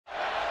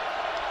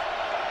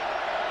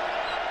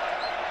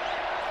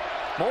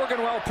Morgan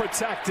well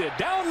protected.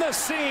 Down the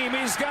seam,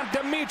 he's got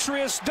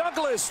Demetrius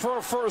Douglas for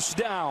a first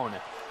down.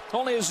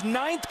 Only his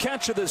 9th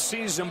catch of the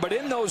season, but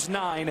in those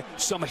 9,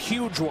 some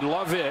huge ones.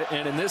 Love it,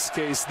 and in this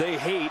case, they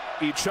hate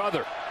each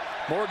other.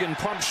 Morgan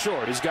pumps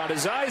short. He's got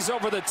his eyes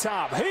over the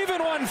top.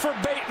 Even one for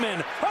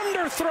Bateman.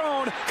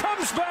 Underthrown.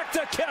 Comes back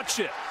to catch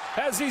it,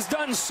 as he's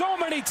done so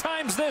many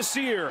times this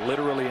year.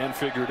 Literally and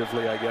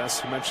figuratively, I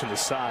guess. You mentioned the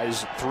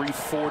size.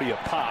 340 a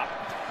pop.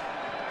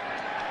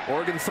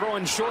 Morgan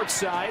throwing short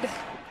side.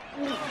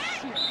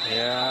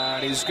 Yeah,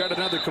 and he's got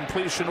another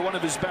completion to one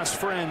of his best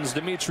friends,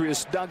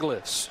 Demetrius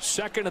Douglas.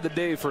 2nd of the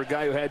day for a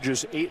guy who had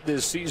just 8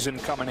 this season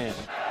coming in.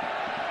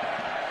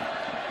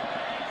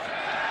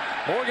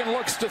 Morgan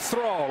looks to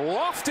throw,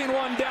 lofting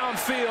one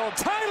downfield.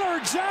 Tyler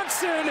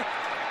Johnson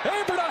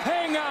able to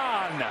hang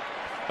on.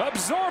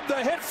 Absorbed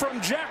the hit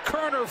from Jack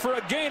Kerner for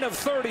a gain of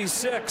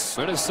 36.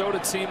 Minnesota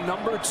team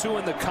number 2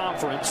 in the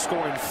conference,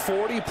 scoring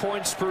 40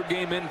 points per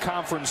game in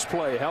conference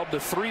play. Held to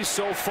 3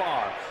 so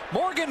far.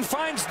 Morgan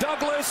finds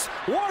Douglas.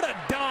 What a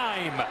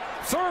dime.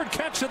 3rd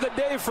catch of the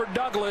day for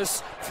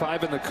Douglas.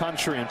 5 in the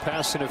country in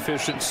passing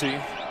efficiency.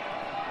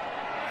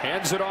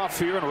 Hands it off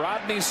here, and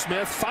Rodney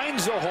Smith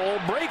finds a hole,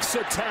 breaks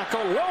a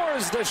tackle,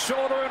 lowers the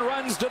shoulder, and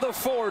runs to the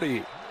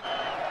 40.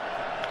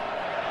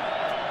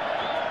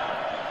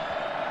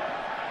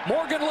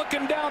 Morgan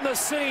looking down the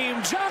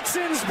seam.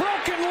 Johnson's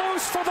broken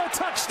loose for the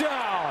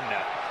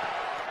touchdown.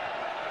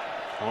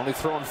 Only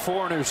thrown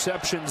 4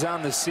 interceptions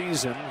on the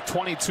season,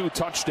 22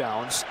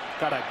 touchdowns.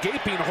 Got a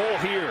gaping hole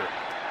here.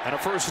 And a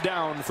first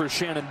down for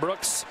Shannon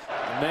Brooks.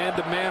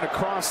 Man-to-man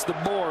across the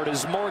board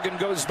as Morgan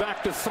goes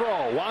back to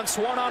throw. Wants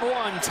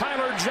one-on-one.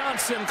 Tyler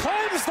Johnson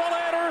climbs the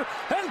ladder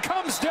and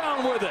comes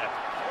down with it.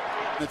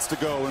 It's to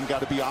go and got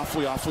to be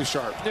awfully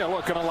sharp. Yeah,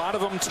 look, and a lot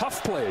of them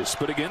tough plays,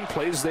 but again,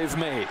 plays they've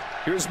made.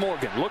 Here's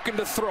Morgan looking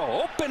to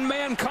throw. Open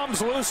man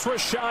comes loose.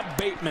 Rashad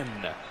Bateman.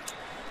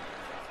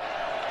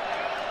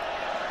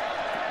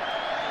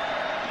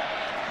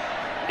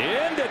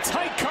 Into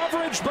tight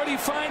coverage, but he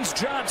finds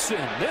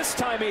Johnson. This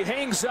time he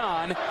hangs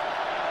on.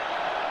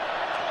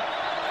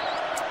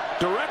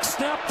 Direct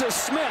snap to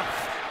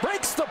Smith.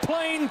 Breaks the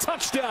plane.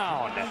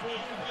 Touchdown.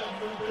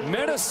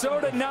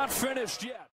 Minnesota not finished yet.